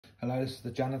Hello, this is the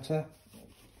janitor,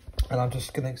 and I'm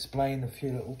just going to explain a few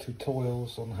little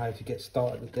tutorials on how to get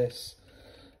started with this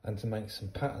and to make some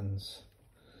patterns.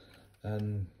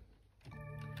 So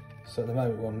at the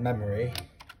moment we're on memory,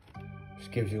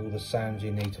 which gives you all the sounds you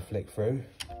need to flick through.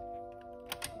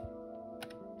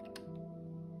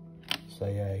 So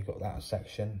yeah, you've got that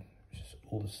section, which is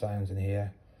all the sounds in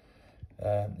here.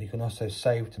 You can also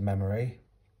save to memory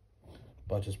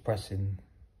by just pressing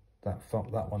that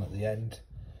one at the end.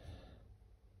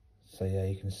 So yeah,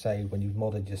 you can save when you've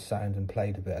modded your sound and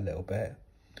played a little bit.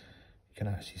 You can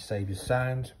actually save your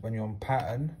sound. When you're on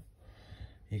pattern,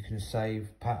 you can save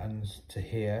patterns to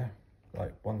here,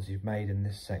 like ones you've made in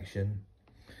this section,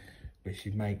 which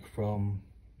you make from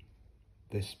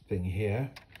this thing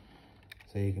here.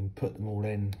 So you can put them all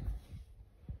in,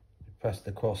 press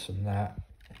the cross on that.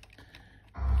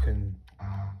 You can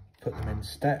put them in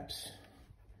steps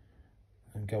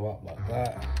and go up like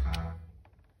that.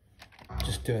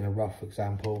 Just doing a rough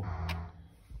example,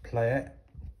 play it,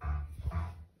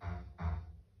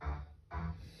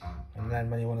 and then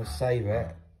when you want to save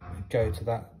it, you go to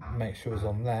that, make sure it's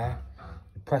on there,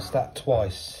 you press that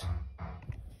twice,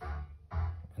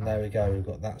 and there we go, we've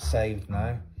got that saved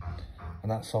now,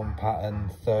 and that's on pattern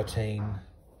 13.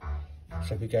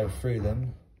 So if we go through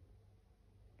them,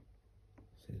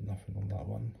 see nothing on that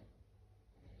one.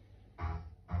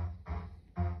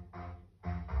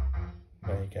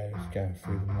 There you go, it's going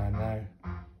through them now.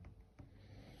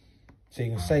 So you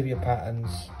can save your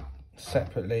patterns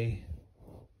separately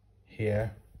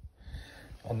here.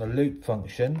 On the loop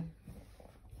function,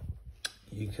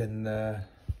 you can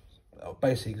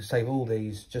basically you can save all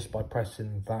these just by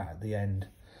pressing that at the end.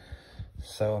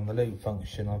 So on the loop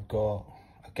function, I've got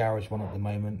a garage one at the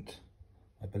moment,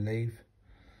 I believe,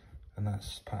 and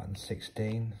that's pattern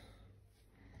 16.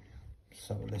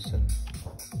 So listen.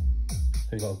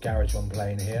 So we've got a garage one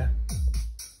playing here.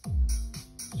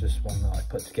 It's just one that I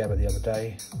put together the other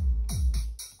day.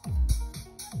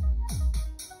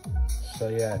 So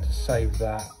yeah, to save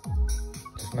that,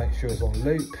 just make sure it's on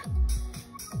loop.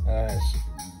 It's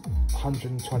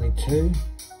 122,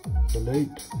 the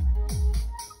loop.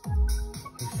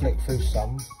 We flick through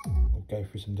some, we'll go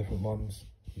through some different ones.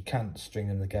 You can't string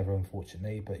them together,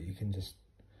 unfortunately, but you can just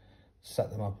set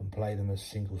them up and play them as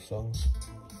single songs.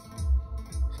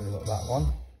 So we've got that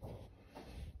one.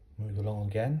 Move along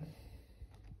again.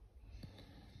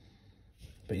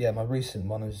 But yeah, my recent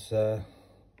one is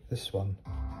this one.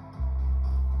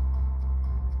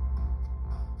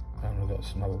 And we've got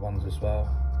some other ones as well.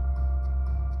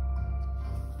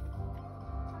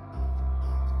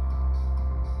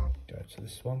 Go to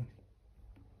this one.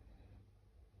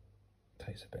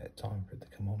 Takes a bit of time for it to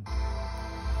come on.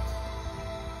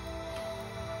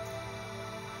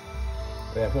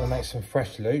 But yeah, if we want to make some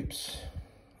fresh loops,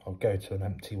 I'll go to an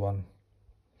empty one.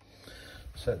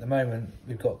 So at the moment,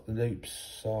 we've got the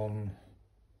loops on,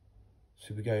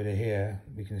 so if we go to here,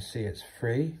 we can see it's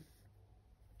free,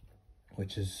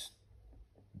 which is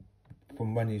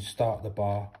from when you start the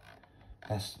bar,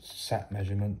 that's set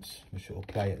measurements, which it will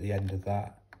play at the end of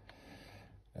that.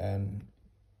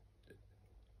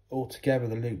 Altogether,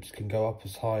 the loops can go up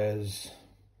as high as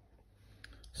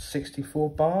 64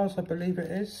 bars, I believe it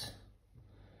is.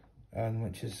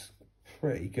 Which is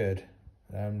pretty good.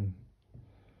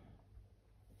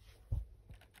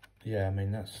 Yeah, I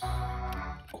mean, that's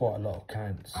quite a lot of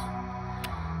counts.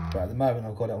 But at the moment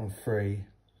I've got it on free.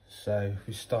 So if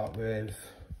we start with,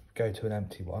 go to an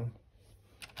empty one.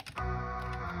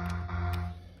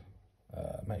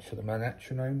 Make sure the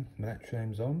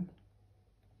metronome's on.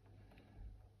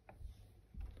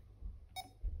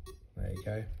 There you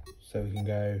go. So we can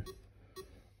go,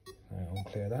 I'll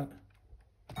clear that.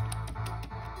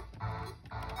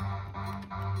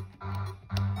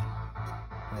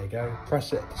 There you go,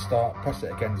 press it to start, press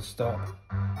it again to stop.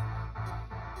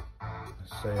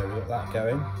 So yeah, we've got that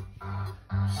going.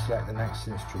 Select the next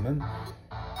instrument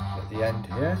at the end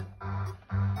here.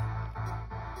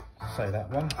 Say that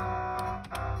one.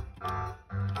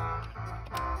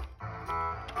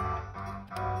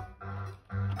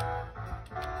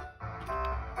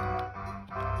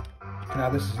 Now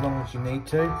this is as long as you need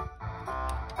to.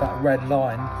 That red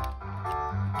line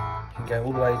can go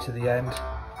all the way to the end.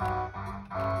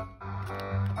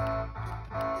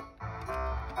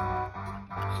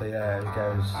 So yeah, it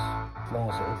goes as long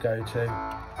as it will go to.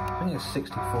 I think it's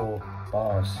 64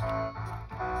 bars.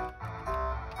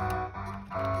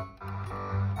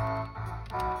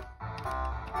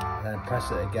 And then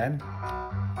press it again.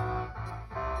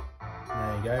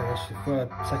 There you go, that's your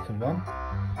second one.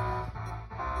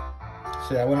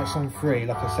 So yeah, when it's on free,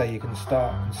 like I say, you can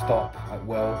start and stop at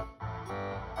will.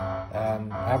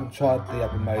 I haven't tried the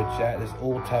other modes yet. There's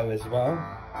auto as well.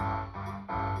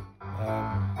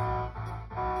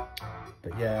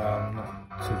 But yeah, I'm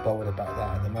not too bothered about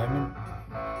that at the moment.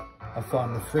 I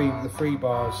find the free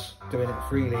bars, doing it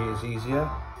freely is easier.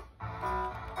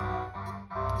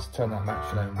 Let's turn that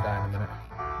metronome down a minute.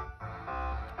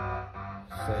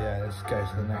 So yeah, let's go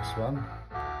to the next one.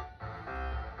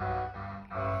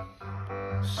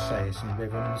 Say some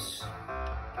rhythms.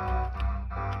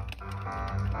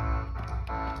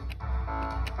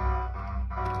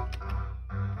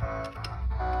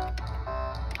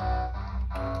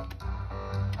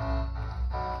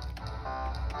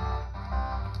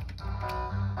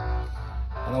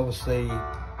 And obviously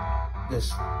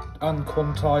this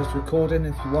unquantized recording,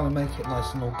 if you want to make it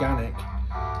nice and organic,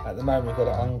 at the moment we've got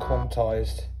it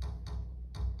unquantized,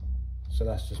 so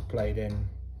that's just played in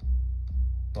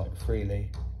like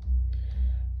freely.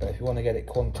 But if you want to get it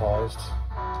quantized,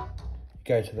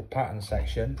 go to the pattern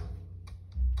section.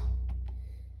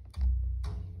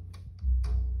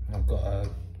 And I've got a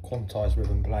quantized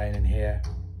rhythm playing in here,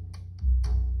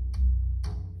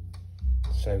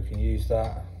 so we can use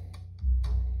that.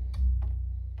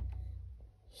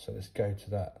 So let's go to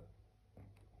that,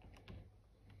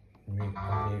 mute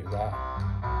that,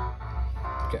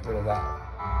 get rid of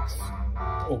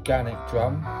that organic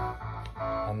drum,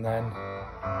 and then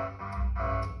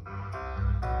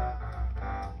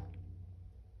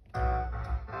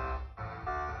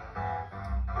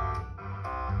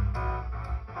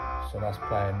so that's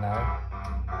playing now.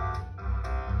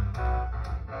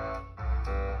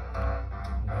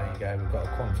 There you go, we've got a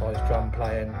quantized drum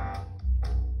playing.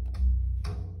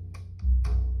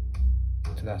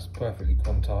 So that's perfectly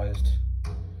quantized,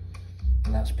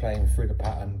 and that's playing through the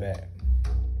pattern bit.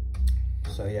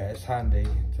 So yeah, it's handy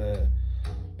to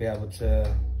be able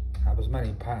to have as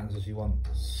many patterns as you want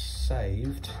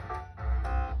saved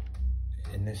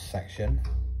in this section.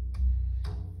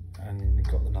 And then you've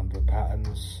got the number of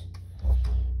patterns.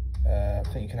 I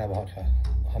think you can have like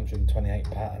 128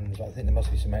 patterns. I think there must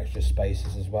be some extra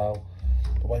spaces as well.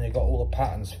 But when you've got all the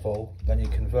patterns full, then you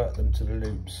convert them to the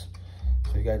loops.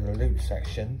 So we go to the loop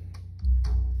section.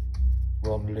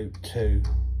 We're on loop 2.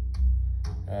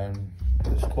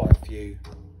 There's quite a few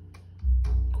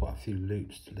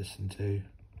loops to listen to.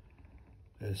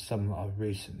 There's some that I've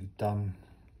recently done.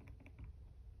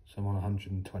 Some on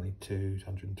 122,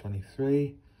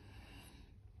 123.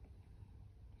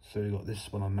 So we've got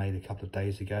this one I made a couple of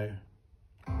days ago.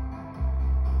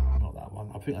 Not that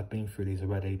one. I think I've been through these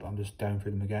already, but I'm just going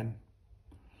through them again.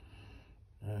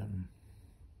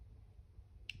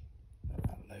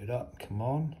 Load up, come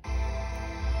on.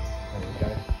 There we go.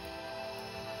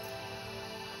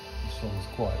 This one's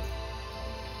quite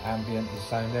ambient and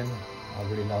sounding. I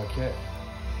really like it.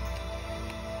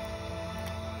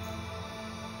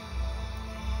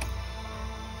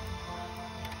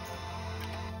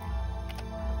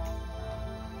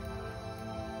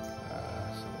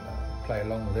 Play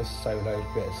along with this solo,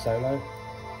 bit of solo.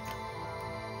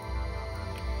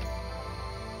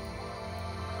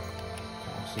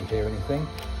 Can't actually hear anything.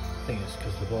 I think it's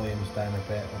because the volume's down a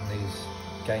bit on these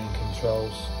gain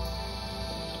controls.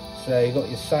 So you've got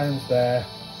your sounds there.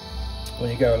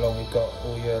 When you go along, you've got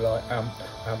all your like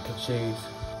amplitude,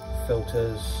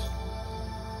 filters.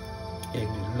 You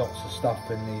can do lots of stuff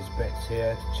in these bits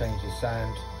here to change your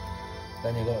sound.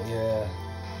 Then you've got your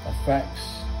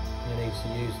effects. You need to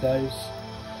use those.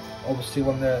 Obviously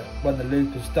when the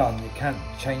loop is done, you can't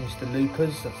change the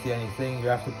loopers, that's the only thing. You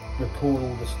have to record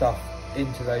all the stuff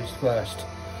into those first.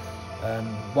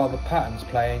 While the pattern's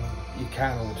playing, you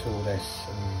can alter all this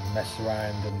and mess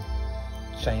around and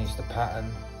change the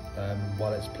pattern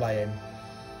while it's playing,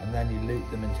 and then you loop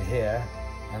them into here,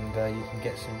 and you can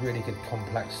get some really good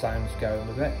complex sounds going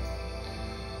with it.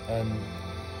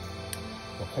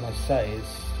 What can I say,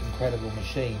 it's an incredible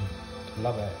machine,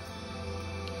 love it.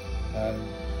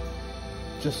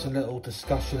 Just a little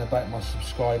discussion about my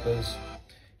subscribers.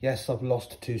 Yes, I've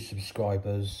lost 2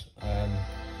 subscribers, and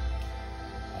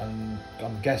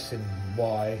I'm guessing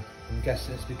why. I'm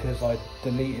guessing it's because I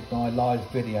deleted my live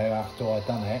video after I'd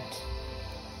done it,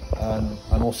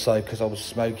 and also because I was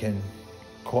smoking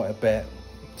quite a bit,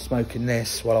 smoking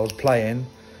this while I was playing.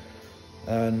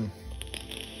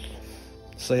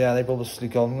 So yeah, they've obviously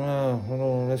gone, oh, I don't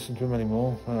want to listen to them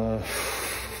anymore.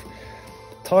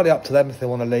 Entirely up to them if they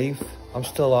want to leave. I'm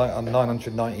still like on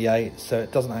 998, so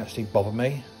it doesn't actually bother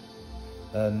me.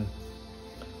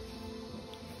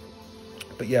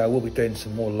 But yeah, I will be doing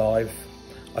some more live.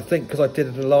 I think because I did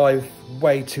a live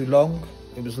way too long.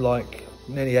 It was like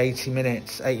nearly 80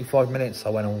 minutes, 85 minutes I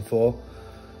went on for.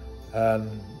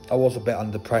 I was a bit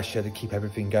under pressure to keep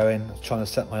everything going. I was trying to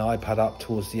set my iPad up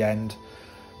towards the end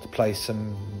to play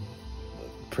some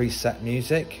preset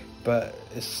music, but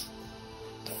it's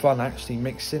fun actually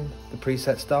mixing the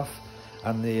preset stuff,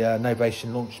 and the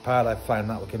Novation Launchpad, I found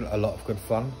that was a lot of good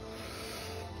fun.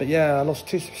 But yeah, I lost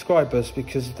 2 subscribers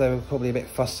because they were probably a bit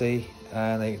fussy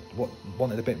and they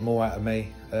wanted a bit more out of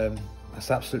me.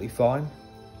 That's absolutely fine.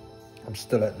 I'm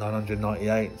still at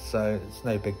 998, so it's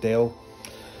no big deal.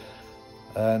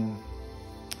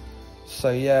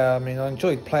 So yeah, I mean, I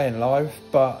enjoyed playing live,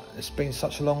 but it's been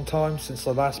such a long time since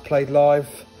I last played live.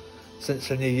 Since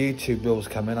the new YouTube rules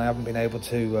come in, I haven't been able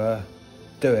to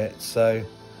do it. So,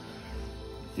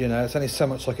 you know, there's only so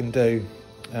much I can do.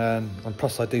 And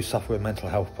plus I do suffer with mental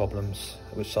health problems,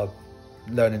 which I'm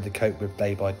learning to cope with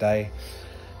day by day.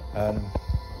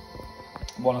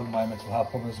 One of my mental health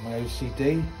problems is my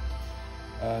OCD.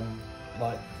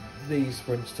 Like these,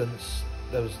 for instance,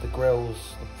 there was the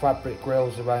fabric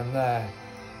grills around there,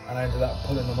 and I ended up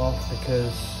pulling them off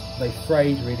because they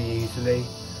frayed really easily.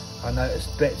 I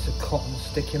noticed bits of cotton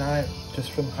sticking out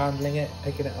just from handling it,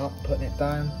 picking it up, putting it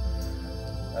down.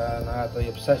 And I had the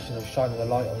obsession of shining the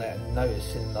light on it and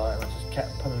noticing that, and I just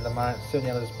kept pulling them out. Soon the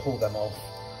others pulled them off.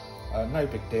 No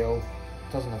big deal,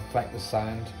 doesn't affect the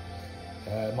sound.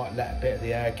 Might let a bit of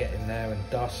the air get in there and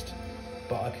dust,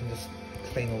 but I can just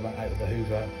clean all that out with the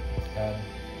Hoover.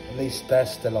 At least they're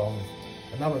still on.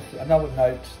 Another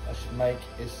note I should make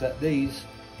is that these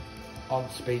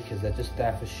aren't speakers, they're just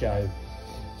there for show.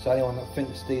 So anyone that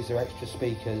thinks these are extra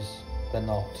speakers, they're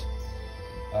not.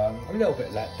 A little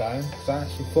bit let down because I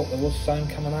actually thought there was sound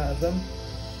coming out of them,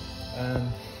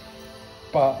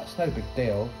 but it's no big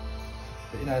deal.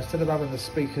 But you know, instead of having the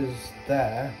speakers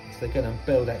there, if they're going to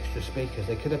build extra speakers,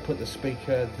 they could have put the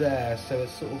speaker there so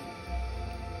it's sort of,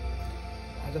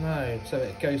 I don't know, so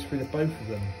it goes through the both of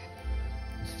them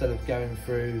instead of going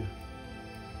through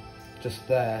just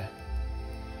there.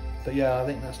 But yeah, I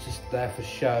think that's just there for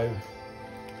show.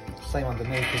 Same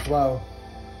underneath as well.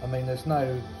 I mean, there's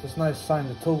no sound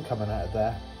at all coming out of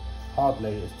there,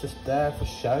 hardly. It's just there for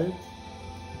show.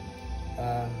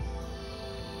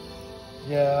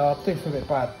 Yeah, I do feel a bit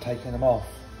bad taking them off,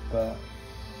 but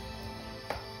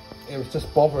it was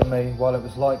just bothering me while it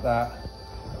was like that.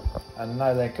 And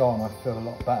now they're gone, I feel a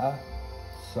lot better.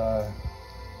 So,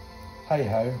 hey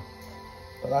ho.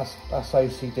 But that's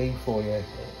OCD for you.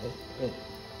 It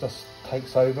just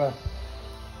takes over.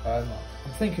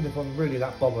 I'm thinking if I'm really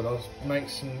that bothered, I'll just make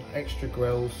some extra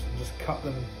grills and just cut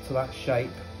them to that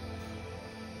shape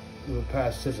with a pair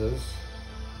of scissors,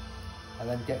 and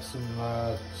then get some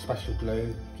special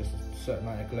glue, just a certain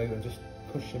amount of glue, and just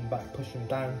push them back, push them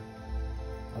down,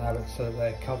 and have it so that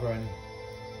they're covering.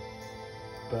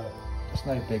 But it's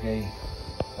no biggie.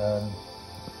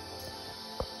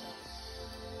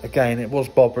 Again, it was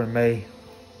bothering me.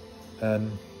 But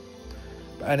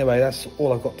anyway, that's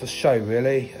all I've got to show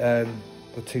really.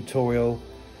 The tutorial,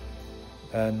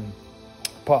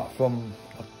 apart from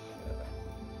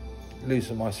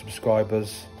losing my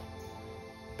subscribers,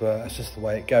 but that's just the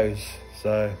way it goes.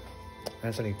 So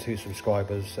there's only 2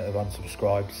 subscribers that have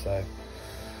unsubscribed. So,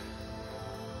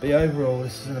 but yeah, overall,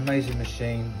 this is an amazing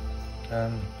machine.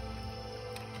 And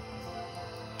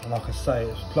like I say,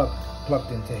 it's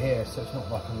plugged into here, so it's not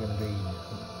like I'm going to be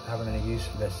having any use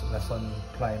for this unless I'm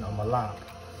playing on my lap.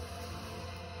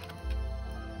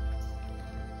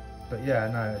 But yeah,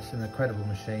 no, it's an incredible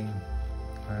machine.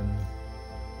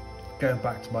 Going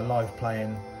back to my live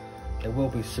playing, there will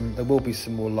be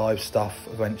some more live stuff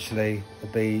eventually.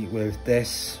 It'll be with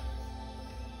this,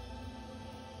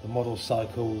 the model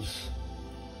cycles,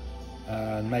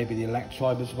 and maybe the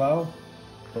Electribe as well.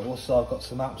 But also I've got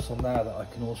some apps on there that I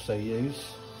can also use,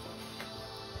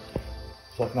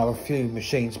 so I can have a few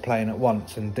machines playing at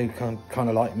once and do kind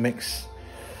of like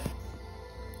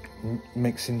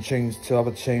mixing tunes to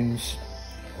other tunes.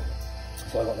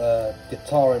 So I've got the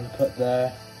guitar input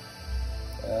there.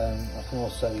 I can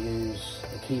also use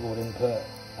the keyboard input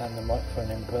and the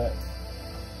microphone input.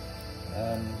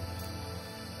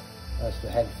 There's the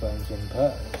headphones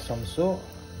input of some sort.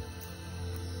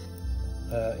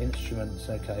 Instruments,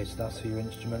 okay, so that's for your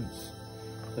instruments.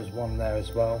 There's one there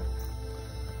as well.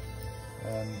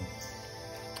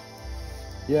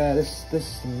 Yeah, this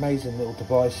is an amazing little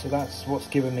device, so that's what's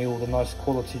giving me all the nice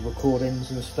quality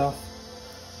recordings and stuff.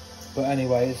 But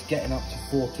anyway, it's getting up to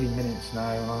 14 minutes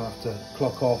now, and I'll have to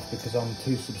clock off because I'm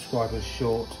 2 subscribers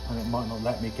short and it might not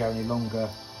let me go any longer.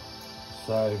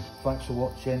 So thanks for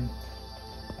watching,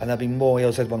 and there'll be more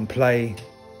Elz1 Play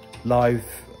live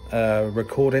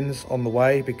recordings on the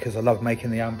way because I love making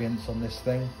the ambience on this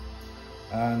thing.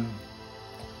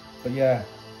 But yeah,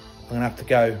 I'm gonna have to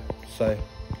go. So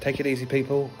take it easy,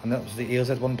 people, and that was the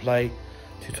Elz1 Play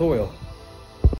tutorial.